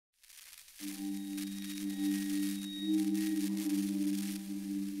Hey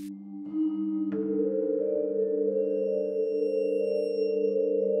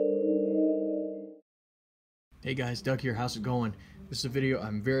guys, Doug here, how's it going? This is a video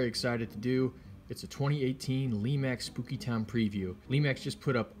I'm very excited to do. It's a 2018 Lemax Spooky Town preview. Lemax just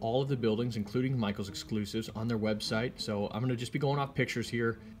put up all of the buildings, including Michael's exclusives, on their website, so I'm going to just be going off pictures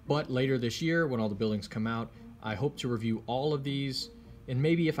here. But later this year, when all the buildings come out, I hope to review all of these, and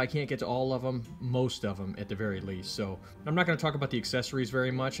maybe if I can't get to all of them, most of them at the very least. So I'm not going to talk about the accessories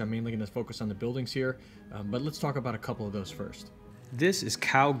very much. I'm mainly going to focus on the buildings here, but let's talk about a couple of those first. This is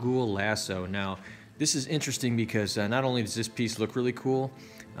Cow Ghoul Lasso. Now, this is interesting because not only does this piece look really cool,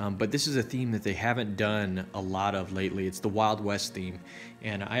 but this is a theme that they haven't done a lot of lately. It's the Wild West theme,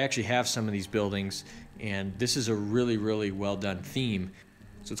 and I actually have some of these buildings, and this is a really, really well done theme.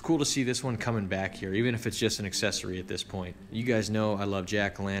 So it's cool to see this one coming back here, even if it's just an accessory at this point. You guys know I love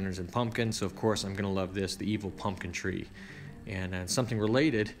jack-o'-lanterns and pumpkins, so of course I'm gonna love this, the Evil Pumpkin Tree. And something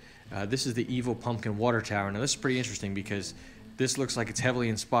related, this is the Evil Pumpkin Water Tower. Now this is pretty interesting because this looks like it's heavily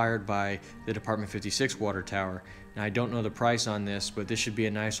inspired by the Department 56 water tower. Now I don't know the price on this, but this should be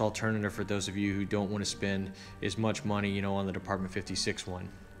a nice alternative for those of you who don't want to spend as much money, you know, on the Department 56 one.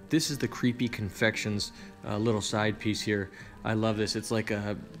 This is the Creepy Confections little side piece here. I love this. It's like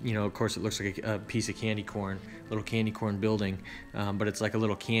a, you know, of course it looks like a piece of candy corn, little candy corn building, but it's like a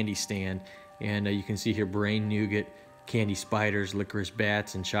little candy stand. And you can see here brain nougat, candy spiders, licorice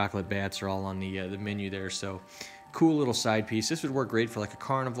bats, and chocolate bats are all on the menu there. So cool little side piece. This would work great for like a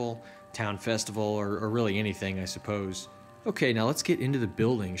carnival, town festival, or really anything, I suppose. Okay, now let's get into the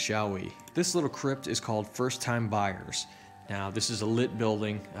building, shall we? This little crypt is called First Time Buyers. Now this is a lit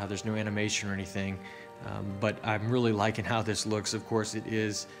building. There's no animation or anything, but I'm really liking how this looks. Of course it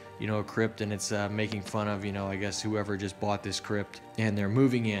is, you know, a crypt, and it's making fun of, you know, I guess whoever just bought this crypt, and they're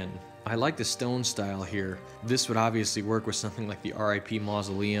moving in. I like the stone style here. This would obviously work with something like the RIP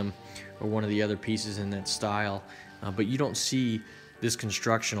Mausoleum or one of the other pieces in that style, but you don't see this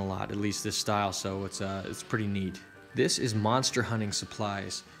construction a lot, at least this style, so it's pretty neat. This is Monster Hunting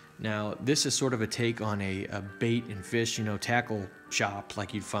Supplies. Now this is sort of a take on a bait and fish, you know, tackle shop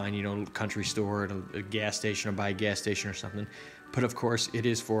like you'd find, you know, country store at a gas station or by a gas station or something, but of course it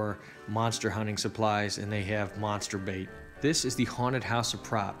is for monster hunting supplies, and they have monster bait. This is the Haunted House of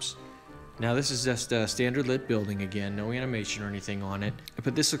Props. Now this is just a standard lit building again, no animation or anything on it,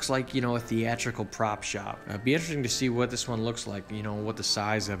 but this looks like, you know, a theatrical prop shop. It'd be interesting to see what this one looks like, you know, what the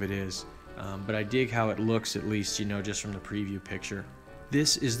size of it is, but I dig how it looks, at least, you know, just from the preview picture.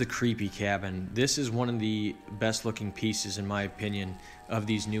 This is the Creepy Cabin. This is one of the best looking pieces, in my opinion, of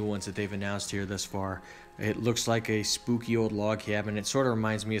these new ones that they've announced here thus far. It looks like a spooky old log cabin. It sort of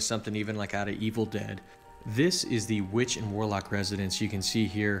reminds me of something even like out of Evil Dead. This is the Witch and Warlock residence. You can see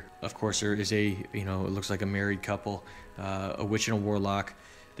here, of course, there is a, you know, it looks like a married couple, a witch and a warlock.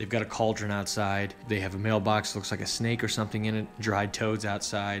 They've got a cauldron outside. They have a mailbox, looks like a snake or something in it, dried toads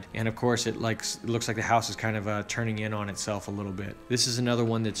outside. And of course, it looks like the house is kind of turning in on itself a little bit. This is another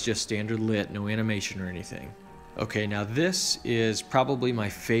one that's just standard lit, no animation or anything. Okay, now this is probably my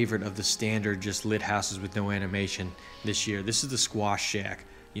favorite of the standard just lit houses with no animation this year. This is the Squash Shack.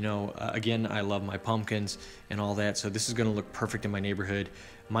 You know, again, I love my pumpkins and all that, so this is going to look perfect in my neighborhood.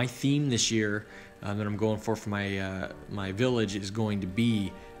 My theme this year that I'm going for my my village is going to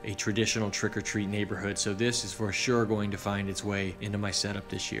be a traditional trick-or-treat neighborhood, so this is for sure going to find its way into my setup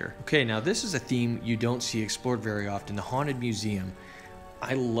this year. Okay, now this is a theme you don't see explored very often, the Haunted Museum.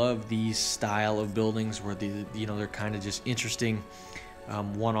 I love these style of buildings where you know, they're kind of just interesting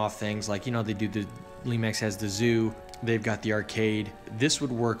one-off things, like, you know, they do the Lemax has the zoo. They've got the arcade. This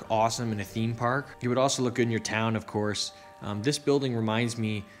would work awesome in a theme park. It would also look good in your town, of course. This building reminds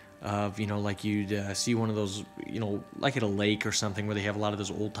me of, you know, like you'd see one of those, you know, like at a lake or something where they have a lot of those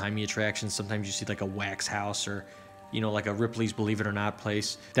old-timey attractions. Sometimes you see like a wax house or, you know, like a Ripley's Believe It or Not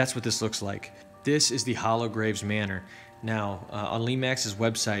place. That's what this looks like. This is the Hollow Graves Manor. Now, on Lemax's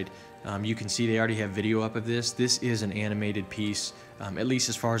website, you can see they already have video up of this. This is an animated piece, at least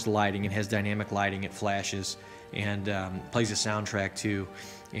as far as the lighting. It has dynamic lighting, it flashes, and plays a soundtrack too.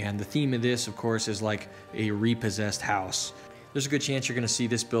 And the theme of this, of course, is like a repossessed house. There's a good chance you're going to see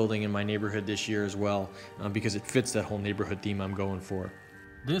this building in my neighborhood this year as well, because it fits that whole neighborhood theme I'm going for.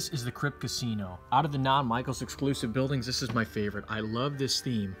 This is the Crypt Casino. Out of the non-Michaels exclusive buildings, this is my favorite. I love this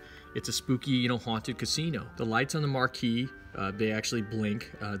theme. It's a spooky, you know, haunted casino. The lights on the marquee, they actually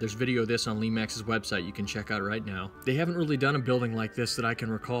blink. There's video of this on Lemax's website you can check out right now. They haven't really done a building like this that I can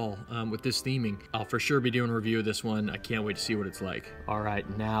recall with this theming. I'll for sure be doing a review of this one. I can't wait to see what it's like. All right,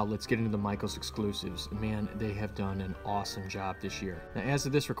 now let's get into the Michaels exclusives. Man, they have done an awesome job this year. Now, as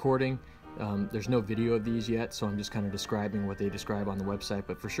of this recording, There's no video of these yet, so I'm just kind of describing what they describe on the website,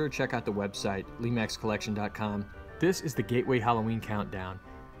 but for sure check out the website, lemaxcollection.com. This is the Gateway Halloween Countdown.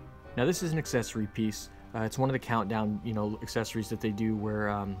 Now this is an accessory piece. It's one of the countdown, accessories that they do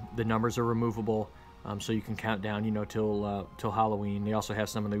where the numbers are removable, so you can count down, till Halloween. They also have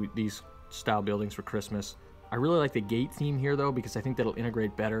some of these style buildings for Christmas. I really like the gate theme here though, because I think that'll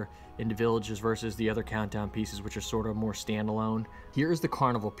integrate better into villages versus the other countdown pieces, which are sort of more standalone. Here is the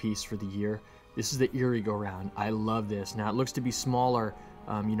carnival piece for the year. This is the Erie go round. I love this. Now it looks to be smaller,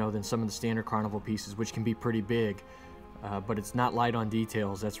 than some of the standard carnival pieces, which can be pretty big, but it's not light on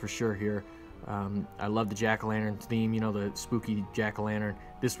details, that's for sure here. I love the jack-o'-lantern theme, the spooky jack-o'-lantern.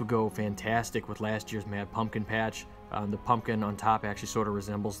 This would go fantastic with last year's Mad Pumpkin patch. The pumpkin on top actually sort of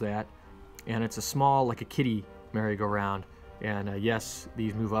resembles that. And it's a small, like a kiddie merry-go-round. And yes,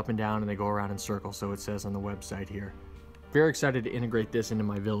 these move up and down and they go around in circles, so it says on the website here. Very excited to integrate this into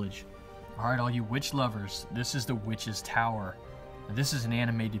my village. Alright, all you witch lovers, this is the Witch's Tower. Now, this is an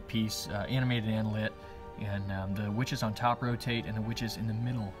animated piece, animated and lit. And the witches on top rotate, and the witches in the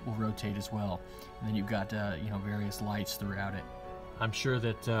middle will rotate as well. And then you've got, various lights throughout it. I'm sure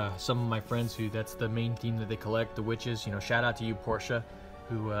that some of my friends that's the main theme that they collect, the witches. Shout out to you, Portia,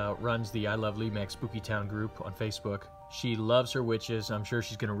 who runs the I Love Lemax Spooky Town group on Facebook. She loves her witches. I'm sure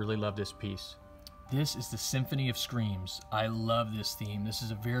she's going to really love this piece. This is the Symphony of Screams. I love this theme. This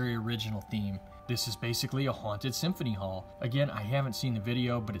is a very original theme. This is basically a haunted symphony hall. Again, I haven't seen the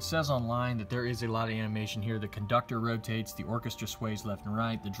video, but it says online that there is a lot of animation here. The conductor rotates, the orchestra sways left and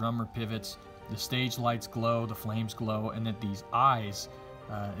right, the drummer pivots, the stage lights glow, the flames glow, and that these eyes,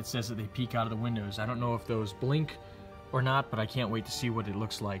 it says that they peek out of the windows. I don't know if those blink or not, but I can't wait to see what it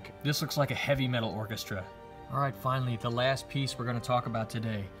looks like. This looks like a heavy metal orchestra. Alright, finally, the last piece we're going to talk about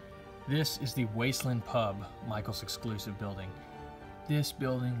today. This is the Wasteland Pub, Michael's exclusive building. This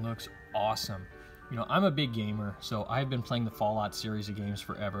building looks awesome. I'm a big gamer, so I've been playing the Fallout series of games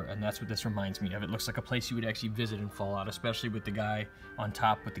forever, and that's what this reminds me of. It looks like a place you would actually visit in Fallout, especially with the guy on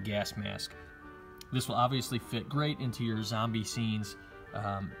top with the gas mask. This will obviously fit great into your zombie scenes,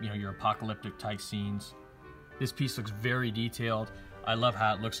 your apocalyptic type scenes. This piece looks very detailed. I love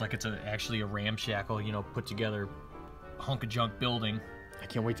how it looks like it's actually a ramshackle, put together hunk of junk building. I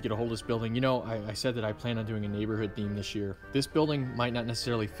can't wait to get a hold of this building. I said that I plan on doing a neighborhood theme this year. This building might not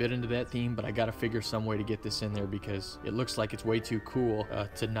necessarily fit into that theme, but I gotta figure some way to get this in there because it looks like it's way too cool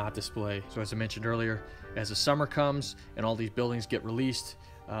to not display. So as I mentioned earlier, as the summer comes and all these buildings get released,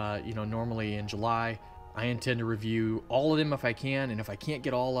 normally in July, I intend to review all of them if I can, and if I can't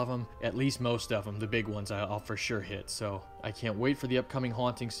get all of them, at least most of them, the big ones, I'll for sure hit. So I can't wait for the upcoming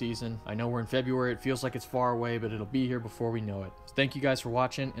haunting season. I know we're in February, it feels like it's far away, but it'll be here before we know it. So thank you guys for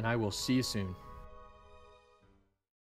watching, and I will see you soon.